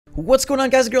What's going on,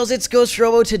 guys and girls? It's Ghost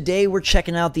Robo. Today we're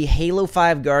checking out the Halo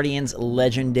 5 Guardians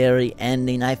legendary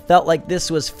ending. I felt like this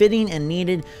was fitting and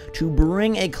needed to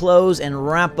bring a close and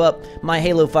wrap up my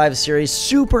Halo 5 series.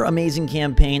 Super amazing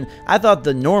campaign. I thought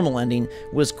the normal ending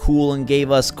was cool and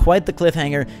gave us quite the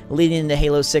cliffhanger leading into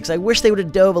Halo 6. I wish they would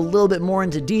have dove a little bit more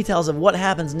into details of what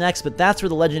happens next, but that's where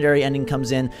the legendary ending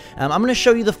comes in. I'm going to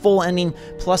show you the full ending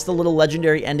plus the little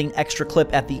legendary ending extra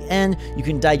clip at the end. You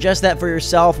can digest that for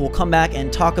yourself. We'll come back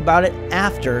and talk about it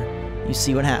after you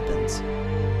see what happens.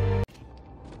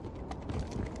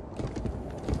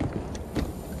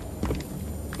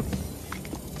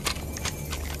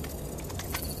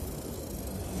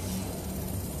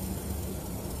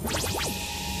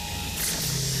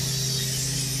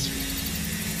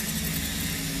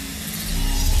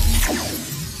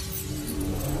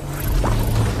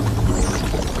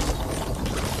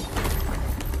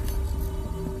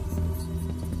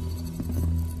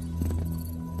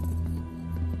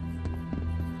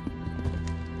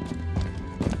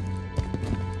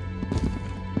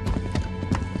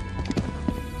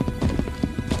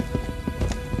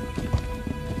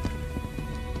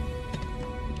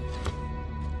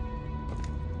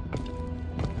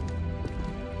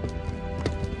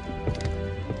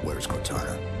 Where's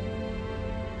Cortana?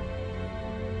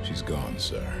 She's gone,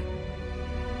 sir.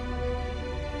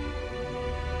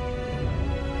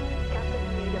 Captain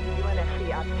Speed of the UNSC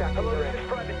abstract. Hello, this is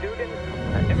Private Dugan.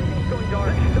 Everything's going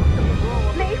dark. Something's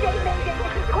wrong. Mayday, mayday.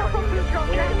 This is Corporal Neutral.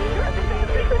 To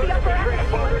the upper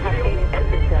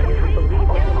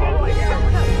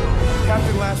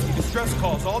Captain Lasky, distress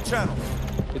calls, all channels.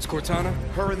 It's Cortana?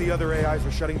 Her and the other AIs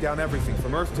are shutting down everything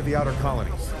from Earth to the outer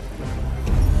colonies.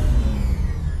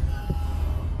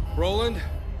 Roland?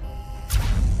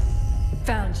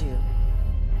 Found you.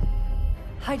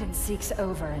 Hide and seek's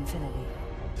over, Infinity.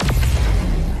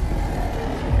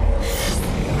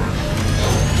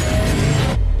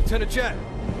 Lieutenant Jet,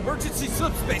 emergency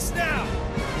subspace now!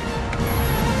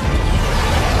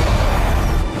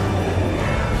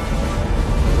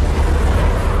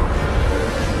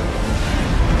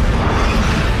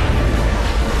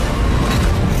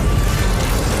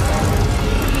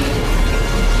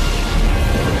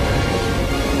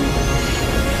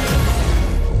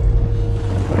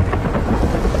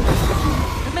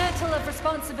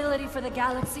 Responsibility for the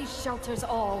galaxy shelters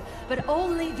all, but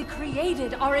only the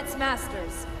created are its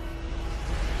masters.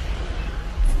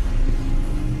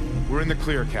 We're in the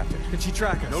clear, Captain. Can she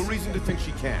track us? No reason to think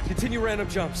she can't. Continue random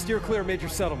jumps. Steer clear of major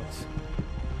settlements.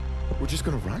 We're just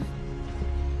gonna run?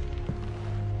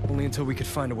 Only until we could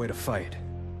find a way to fight.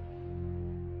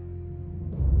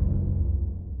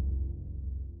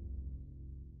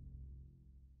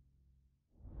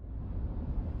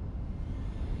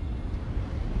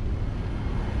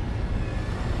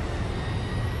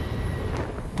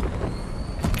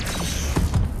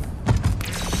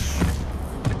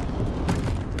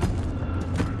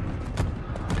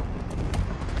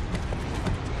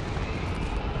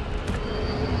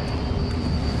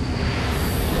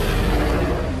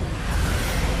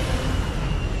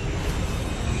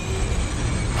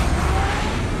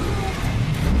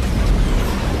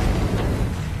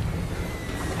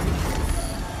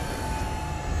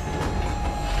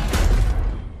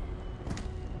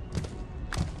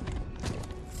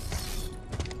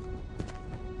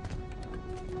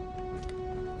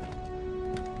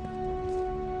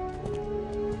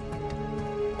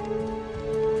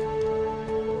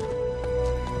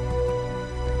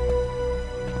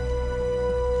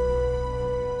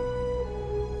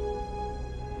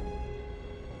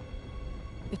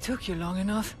 It took you long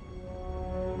enough.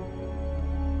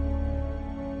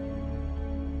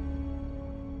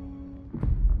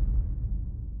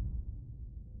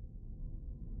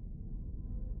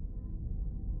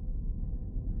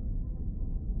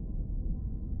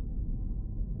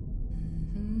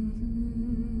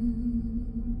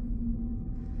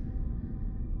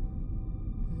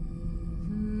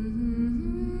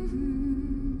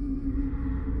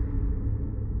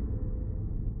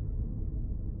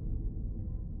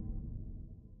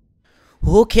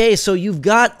 Okay, so you've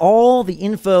got all the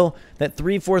info that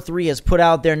 343 has put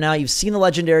out there now. You've seen the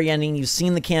legendary ending. You've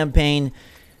seen the campaign.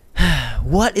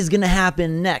 What is going to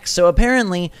happen next? So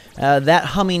apparently, that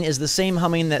humming is the same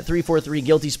humming that 343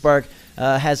 Guilty Spark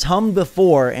has hummed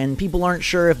before, and people aren't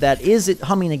sure if that is it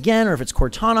humming again or if it's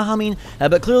Cortana humming,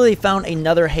 but clearly they found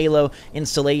another Halo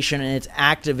installation and it's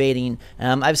activating.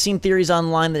 I've seen theories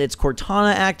online that it's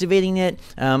Cortana activating it.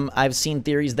 I've seen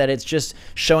theories that it's just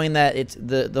showing that it's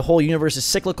the whole universe is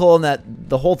cyclical and that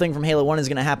the whole thing from Halo 1 is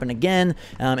going to happen again,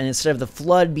 and instead of the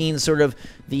Flood being sort of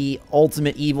the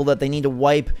ultimate evil that they need to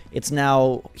wipe, it's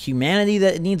now humanity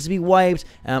that needs to be wiped.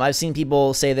 I've seen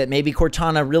people say that maybe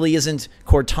Cortana really isn't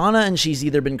Cortana and she's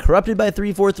either been corrupted by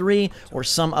 343 or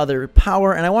some other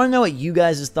power, and I want to know what you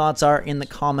guys' thoughts are in the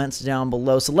comments down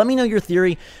below. So let me know your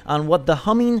theory on what the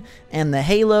humming and the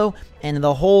Halo and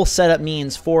the whole setup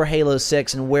means for Halo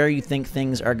 6 and where you think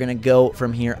things are going to go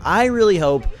from here. I really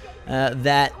hope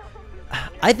that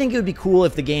I think it would be cool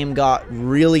if the game got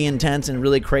really intense and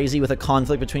really crazy with a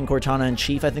conflict between Cortana and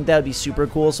Chief. I think that would be super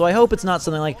cool. So I hope it's not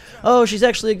something like, oh, she's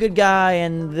actually a good guy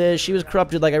and she was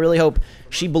corrupted. Like, I really hope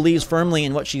she believes firmly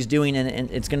in what she's doing,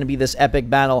 and it's going to be this epic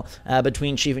battle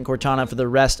between Chief and Cortana for the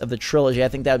rest of the trilogy. I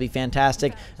think that would be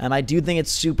fantastic. I do think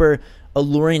it's super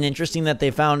alluring and interesting that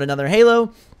they found another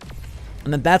Halo,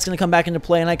 and that's going to come back into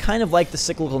play, and I kind of like the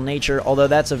cyclical nature, although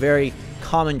that's a very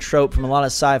common trope from a lot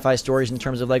of sci-fi stories in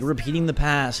terms of, like, repeating the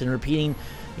past and repeating,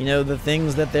 you know, the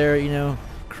things that their, you know,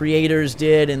 creators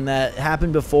did and that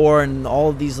happened before and all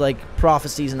of these, like,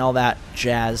 prophecies and all that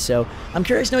jazz. So I'm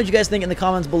curious to know what you guys think in the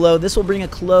comments below. This will bring a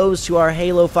close to our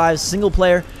Halo 5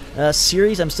 single-player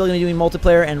series. I'm still going to be doing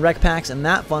multiplayer and rec packs and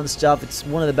that fun stuff. It's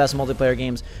one of the best multiplayer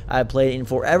games I've played in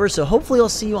forever, so hopefully I'll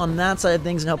see you on that side of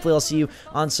things, and hopefully I'll see you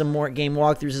on some more game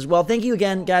walkthroughs as well. Thank you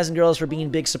again, guys and girls, for being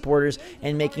big supporters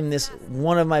and making this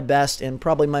one of my best and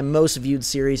probably my most viewed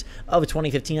series of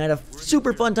 2015. I had a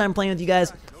super fun time playing with you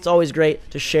guys. It's always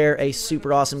great to share a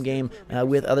super awesome game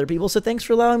with other people, so thanks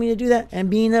for allowing me to do that and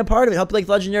being a part of it. Hope you like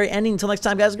the legendary ending. Until next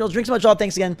time, guys and girls, drink so much all.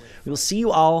 Thanks again. We will see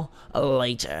you all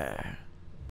later.